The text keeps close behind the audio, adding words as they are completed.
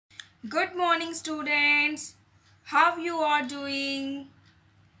Good morning, students. How you are doing?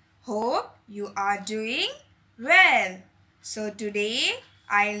 Hope you are doing well. So today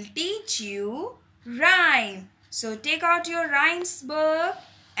I'll teach you rhyme. So take out your rhymes book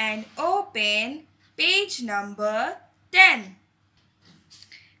and open page number 10.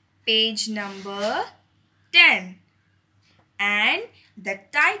 Page number 10. And the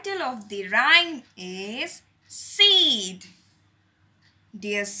title of the rhyme is Seed.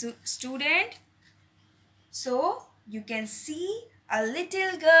 Dear student, so you can see a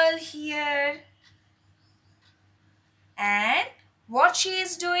little girl here, and what she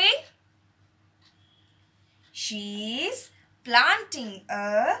is doing? She is planting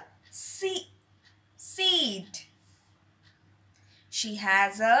a seed. She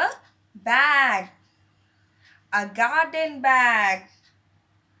has a bag, a garden bag,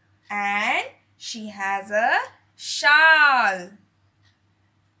 and she has a shawl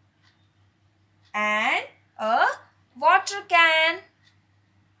and a water can.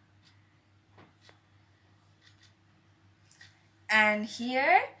 And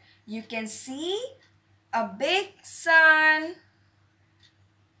here you can see a big sun.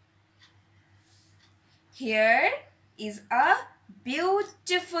 Here is a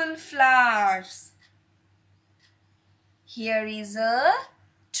beautiful flowers. Here is a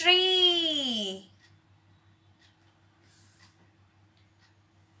tree.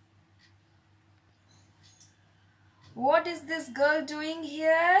 What is this girl doing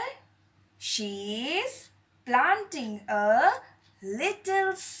here? She is planting a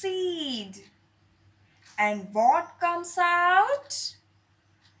little seed. And what comes out?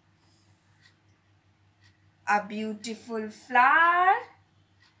 A beautiful flower.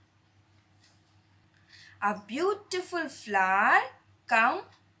 A beautiful flower come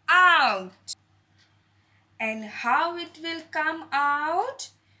out. And how it will come out?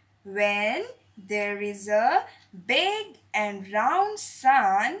 When there is a big and round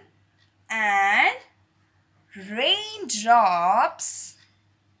sun and raindrops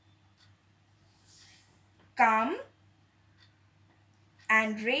come,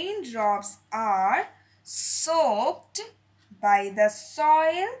 and raindrops are soaked by the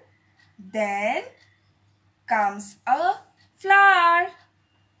soil, then comes a flower.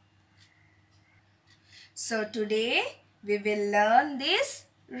 So today we will learn this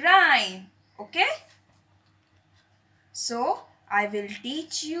rhyme, okay? So I will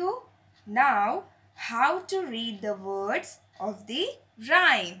teach you now how to read the words of the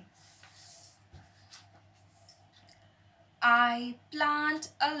rhyme. I plant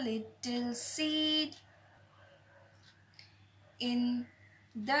a little seed in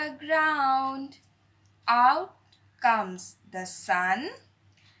the ground. Out comes the sun,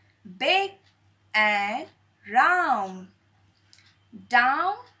 big and round.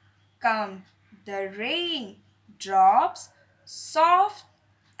 Down come the rain drops, soft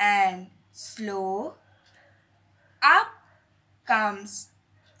and slow. Up comes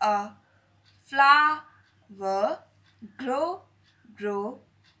a flower, grow, grow,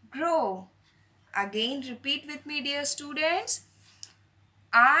 grow. Again repeat with me, dear students.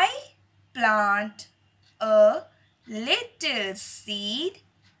 I plant a little seed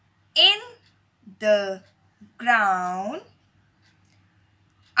in the ground.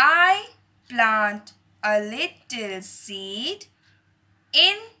 I plant a little seed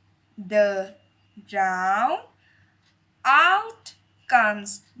in the ground. Out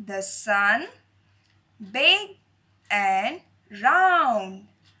comes the sun, big and round.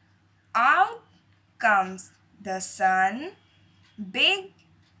 Out comes the sun, big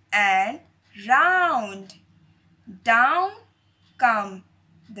and round. Down come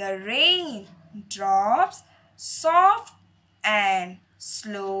the rain drops, soft and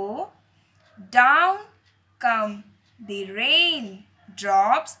slow. Down come the rain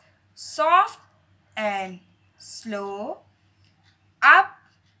drops, soft and slow. Up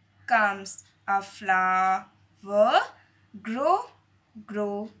comes a flower, grow,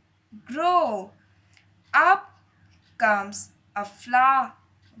 grow, grow. Up comes a flower,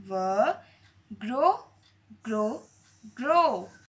 grow, grow, grow.